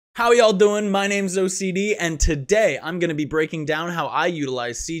How y'all doing? My name's OCD, and today I'm going to be breaking down how I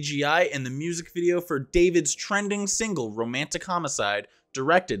utilize CGI in the music video for David's trending single, Romantic Homicide,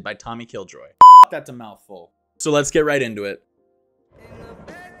 directed by Tommy Killjoy. That's a mouthful. So let's get right into it.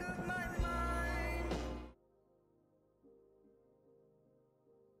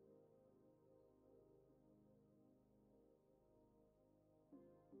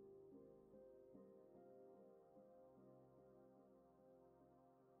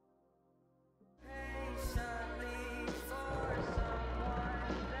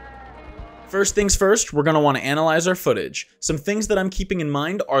 First things first, we're going to want to analyze our footage. Some things that I'm keeping in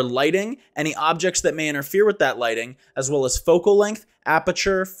mind are lighting, any objects that may interfere with that lighting, as well as focal length,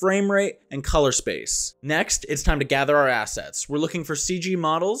 aperture, frame rate, and color space. Next, it's time to gather our assets. We're looking for CG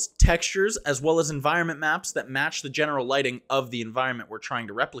models, textures, as well as environment maps that match the general lighting of the environment we're trying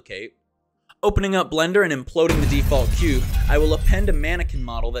to replicate. Opening up Blender and imploding the default cube, I will append a mannequin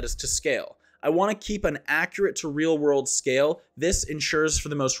model that is to scale. I want to keep an accurate to real world scale. This ensures for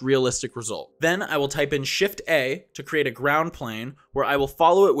the most realistic result. Then I will type in Shift A to create a ground plane where I will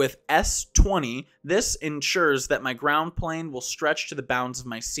follow it with S20. This ensures that my ground plane will stretch to the bounds of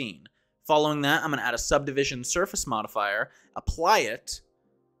my scene. Following that, I'm going to add a subdivision surface modifier, apply it,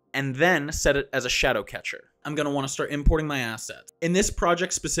 and then set it as a shadow catcher. I'm going to want to start importing my assets. In this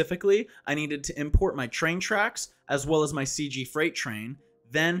project specifically, I needed to import my train tracks as well as my CG freight train,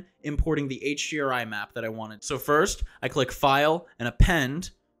 then importing the HDRI map that I wanted. So first, I click File and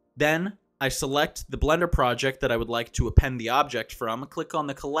Append. Then I select the Blender project that I would like to append the object from, click on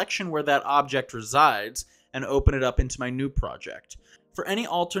the collection where that object resides, and open it up into my new project. For any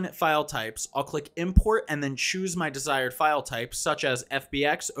alternate file types, I'll click Import and then choose my desired file type, such as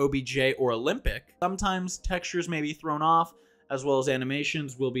FBX, OBJ, or Olympic. Sometimes textures may be thrown off, as well as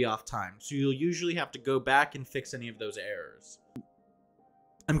animations will be off time, so you'll usually have to go back and fix any of those errors.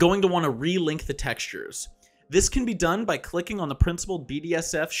 I'm going to want to relink the textures. This can be done by clicking on the principled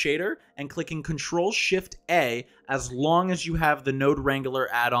BDSF shader and clicking Ctrl-Shift-A as long as you have the Node Wrangler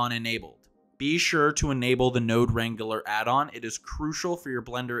add-on enabled. Be sure to enable the Node Wrangler add-on. It is crucial for your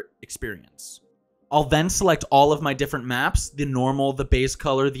Blender experience. I'll then select all of my different maps, the normal, the base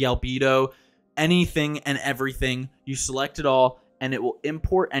color, the albedo, anything and everything. You select it all, and it will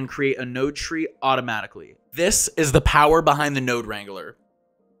import and create a node tree automatically. This is the power behind the Node Wrangler.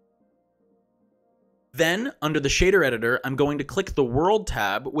 Then, under the shader editor, I'm going to click the World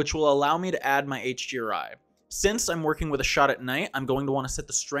tab, which will allow me to add my HDRI. Since I'm working with a shot at night, I'm going to want to set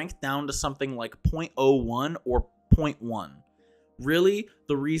the strength down to something like 0.01 or 0.1. Really,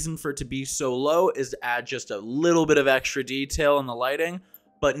 the reason for it to be so low is to add just a little bit of extra detail in the lighting,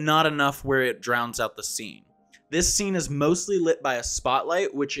 but not enough where it drowns out the scene. This scene is mostly lit by a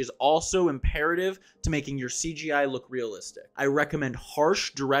spotlight, which is also imperative to making your CGI look realistic. I recommend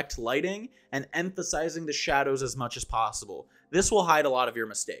harsh, direct lighting and emphasizing the shadows as much as possible. This will hide a lot of your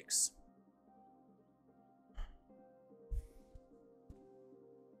mistakes.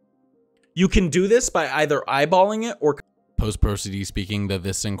 You can do this by either eyeballing it or Post-procedure speaking that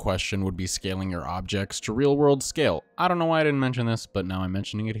this in question would be scaling your objects to real-world scale. I don't know why I didn't mention this, but now I'm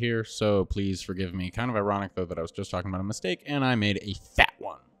mentioning it here, so please forgive me. Kind of ironic, though, that I was just talking about a mistake, and I made a fat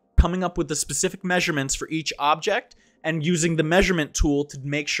one. Coming up with the specific measurements for each object and using the measurement tool to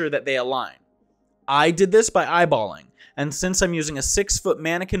make sure that they align. I did this by eyeballing, and since I'm using a 6-foot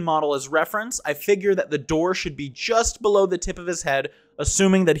mannequin model as reference, I figure that the door should be just below the tip of his head,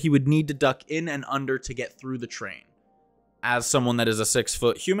 assuming that he would need to duck in and under to get through the train. As someone that is a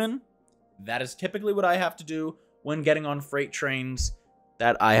 6-foot human, that is typically what I have to do when getting on freight trains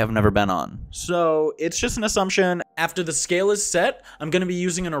that I have never been on. So it's just an assumption. After the scale is set, I'm going to be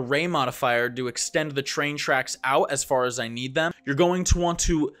using an array modifier to extend the train tracks out as far as I need them. You're going to want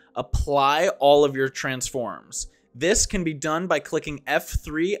to apply all of your transforms. This can be done by clicking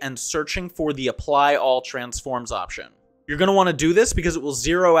F3 and searching for the Apply All Transforms option. You're going to want to do this because it will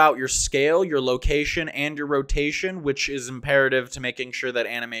zero out your scale, your location, and your rotation, which is imperative to making sure that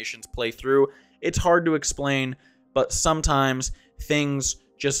animations play through. It's hard to explain, but sometimes things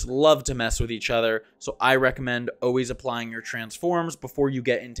just love to mess with each other, so I recommend always applying your transforms before you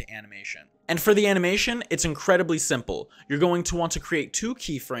get into animation. And for the animation, it's incredibly simple. You're going to want to create 2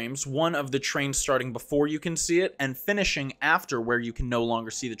 keyframes, one of the train starting before you can see it, and finishing after where you can no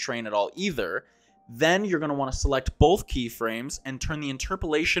longer see the train at all either. Then you're going to want to select both keyframes and turn the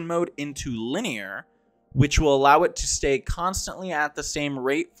interpolation mode into linear, which will allow it to stay constantly at the same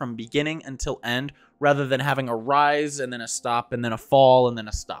rate from beginning until end, rather than having a rise and then a stop and then a fall and then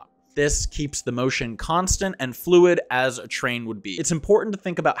a stop. This keeps the motion constant and fluid as a train would be. It's important to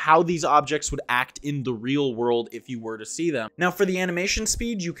think about how these objects would act in the real world if you were to see them. Now for the animation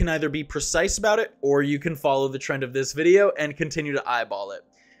speed, you can either be precise about it or you can follow the trend of this video and continue to eyeball it.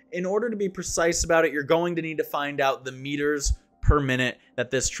 In order to be precise about it, you're going to need to find out the meters per minute that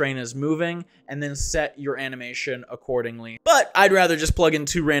this train is moving and then set your animation accordingly. But I'd rather just plug in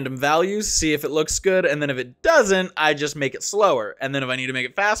 2 random values, see if it looks good, and then if it doesn't, I just make it slower. And then if I need to make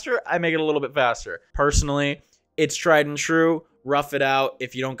it faster, I make it a little bit faster. Personally, it's tried and true. Rough it out.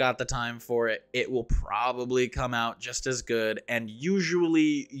 If you don't got the time for it, it will probably come out just as good. And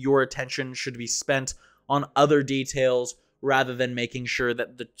usually your attention should be spent on other details rather than making sure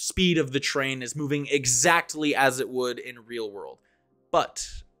that the speed of the train is moving exactly as it would in real world. But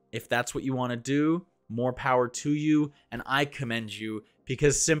if that's what you want to do, more power to you, and I commend you,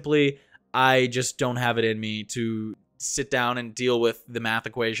 because simply I just don't have it in me to sit down and deal with the math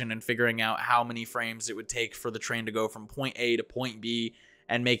equation and figuring out how many frames it would take for the train to go from point A to point B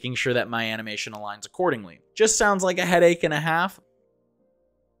and making sure that my animation aligns accordingly. Just sounds like a headache and a half.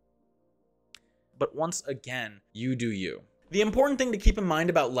 But once again, you do you. The important thing to keep in mind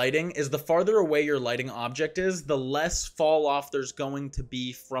about lighting is the farther away your lighting object is, the less fall off there's going to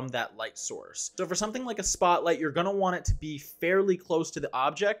be from that light source. So for something like a spotlight, you're going to want it to be fairly close to the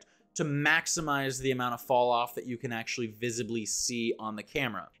object to maximize the amount of fall off that you can actually visibly see on the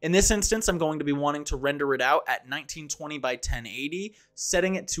camera. In this instance, I'm going to be wanting to render it out at 1920 by 1080,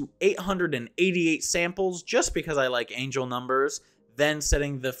 setting it to 888 samples just because I like angel numbers, then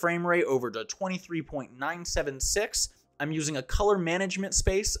setting the frame rate over to 23.976. I'm using a color management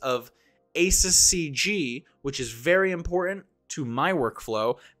space of ACES CG, which is very important to my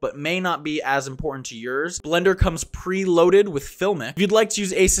workflow, but may not be as important to yours. Blender comes preloaded with Filmic. If you'd like to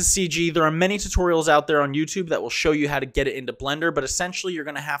use ACES CG, there are many tutorials out there on YouTube that will show you how to get it into Blender, but essentially you're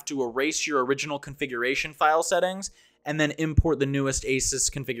gonna have to erase your original configuration file settings and then import the newest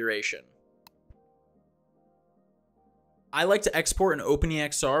ACES configuration. I like to export in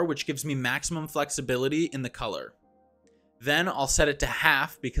OpenEXR, which gives me maximum flexibility in the color. Then I'll set it to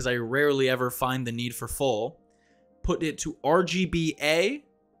half because I rarely ever find the need for full. Put it to RGBA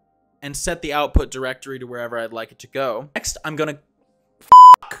and set the output directory to wherever I'd like it to go. Next, I'm gonna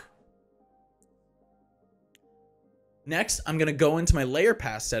go into my layer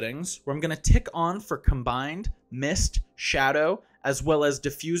path settings where I'm gonna tick on for combined, mist, shadow, as well as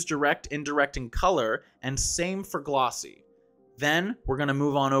diffuse direct, indirect, and color, and same for glossy. Then we're gonna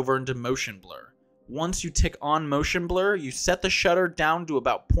move on over into motion blur. Once you tick on motion blur, you set the shutter down to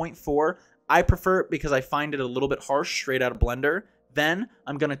about 0.4. I prefer it because I find it a little bit harsh straight out of Blender. Then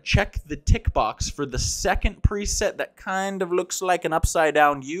I'm going to check the tick box for the second preset that kind of looks like an upside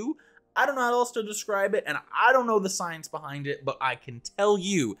down U. I don't know how else to describe it, and I don't know the science behind it, but I can tell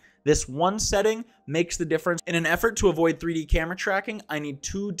you this one setting makes the difference. In an effort to avoid 3D camera tracking, I need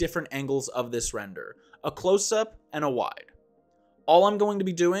 2 different angles of this render, a close-up and a wide. All I'm going to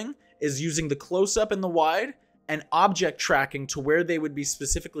be doing is using the close-up and the wide and object tracking to where they would be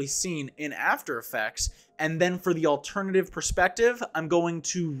specifically seen in After Effects. And then for the alternative perspective, I'm going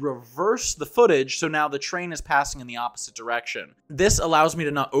to reverse the footage so now the train is passing in the opposite direction. This allows me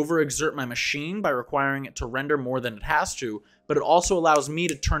to not overexert my machine by requiring it to render more than it has to, but it also allows me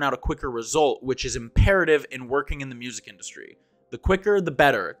to turn out a quicker result, which is imperative in working in the music industry. The quicker, the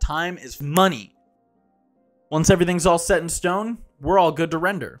better. Time is money. Once everything's all set in stone, we're all good to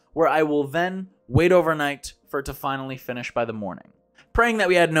render, where I will then wait overnight for it to finally finish by the morning. Praying that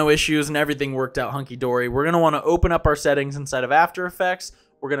we had no issues and everything worked out hunky-dory, we're going to want to open up our settings inside of After Effects.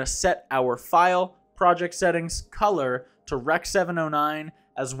 We're going to set our file, project settings, color to Rec 709,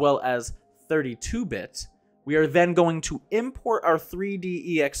 as well as 32-bit. We are then going to import our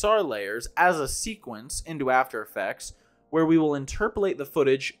 3D EXR layers as a sequence into After Effects, where we will interpolate the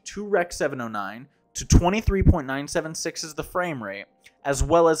footage to Rec 709, to 23.976 is the frame rate, as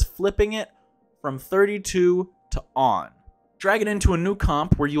well as flipping it from 32 to on. Drag it into a new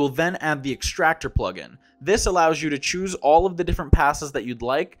comp where you will then add the extractor plugin. This allows you to choose all of the different passes that you'd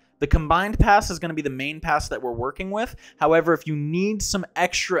like. The combined pass is going to be the main pass that we're working with. However, if you need some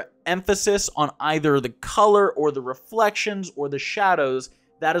extra emphasis on either the color or the reflections or the shadows,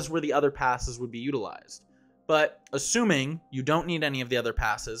 that is where the other passes would be utilized. But assuming you don't need any of the other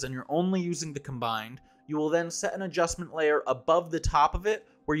passes and you're only using the combined, you will then set an adjustment layer above the top of it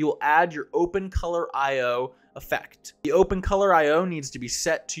where you will add your Open Color IO effect. The Open Color IO needs to be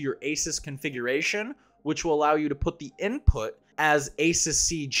set to your ACES configuration, which will allow you to put the input as ACES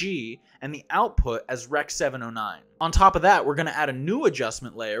CG and the output as Rec 709. On top of that, we're going to add a new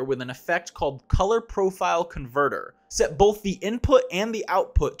adjustment layer with an effect called Color Profile Converter. Set both the input and the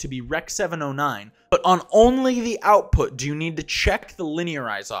output to be Rec 709, but on only the output do you need to check the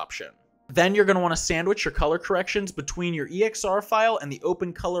linearize option. Then you're going to want to sandwich your color corrections between your EXR file and the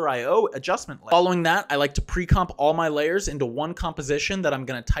OpenColor.io adjustment layer. Following that, I like to pre-comp all my layers into one composition that I'm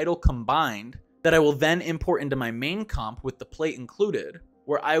going to title Combined, that I will then import into my main comp with the plate included,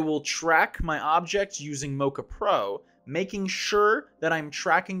 where I will track my object using Mocha Pro, making sure that I'm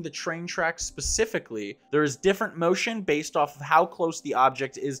tracking the train track specifically. There is different motion based off of how close the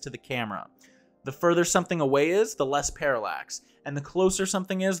object is to the camera. The further something away is, the less parallax, and the closer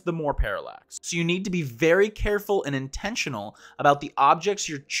something is, the more parallax. So you need to be very careful and intentional about the objects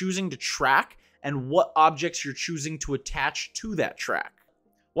you're choosing to track and what objects you're choosing to attach to that track.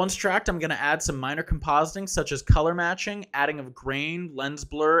 Once tracked, I'm going to add some minor compositing such as color matching, adding of grain, lens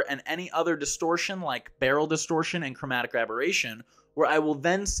blur, and any other distortion like barrel distortion and chromatic aberration, where I will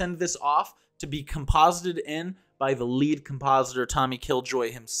then send this off to be composited in by the lead compositor Tommy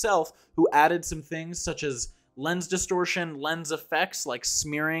Killjoy himself, who added some things such as lens distortion, lens effects like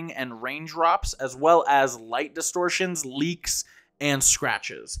smearing and raindrops, as well as light distortions, leaks, and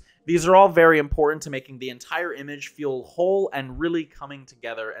scratches. These are all very important to making the entire image feel whole and really coming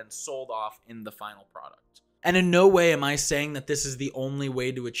together and sold off in the final product. And in no way am I saying that this is the only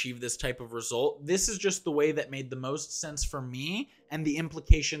way to achieve this type of result. This is just the way that made the most sense for me and the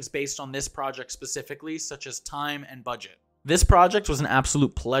implications based on this project specifically, such as time and budget. This project was an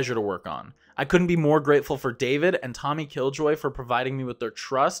absolute pleasure to work on. I couldn't be more grateful for David and Tommy Killjoy for providing me with their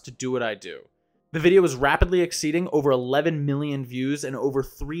trust to do what I do. The video is rapidly exceeding over 11 million views and over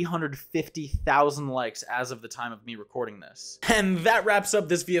 350,000 likes as of the time of me recording this. And that wraps up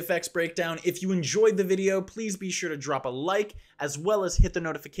this VFX breakdown. If you enjoyed the video, please be sure to drop a like, as well as hit the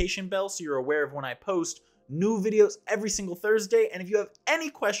notification bell so you're aware of when I post new videos every single Thursday. And if you have any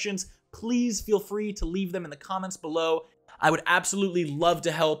questions, please feel free to leave them in the comments below. I would absolutely love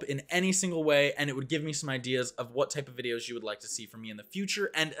to help in any single way, and it would give me some ideas of what type of videos you would like to see from me in the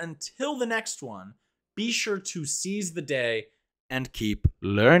future. And until the next one, be sure to seize the day and keep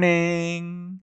learning.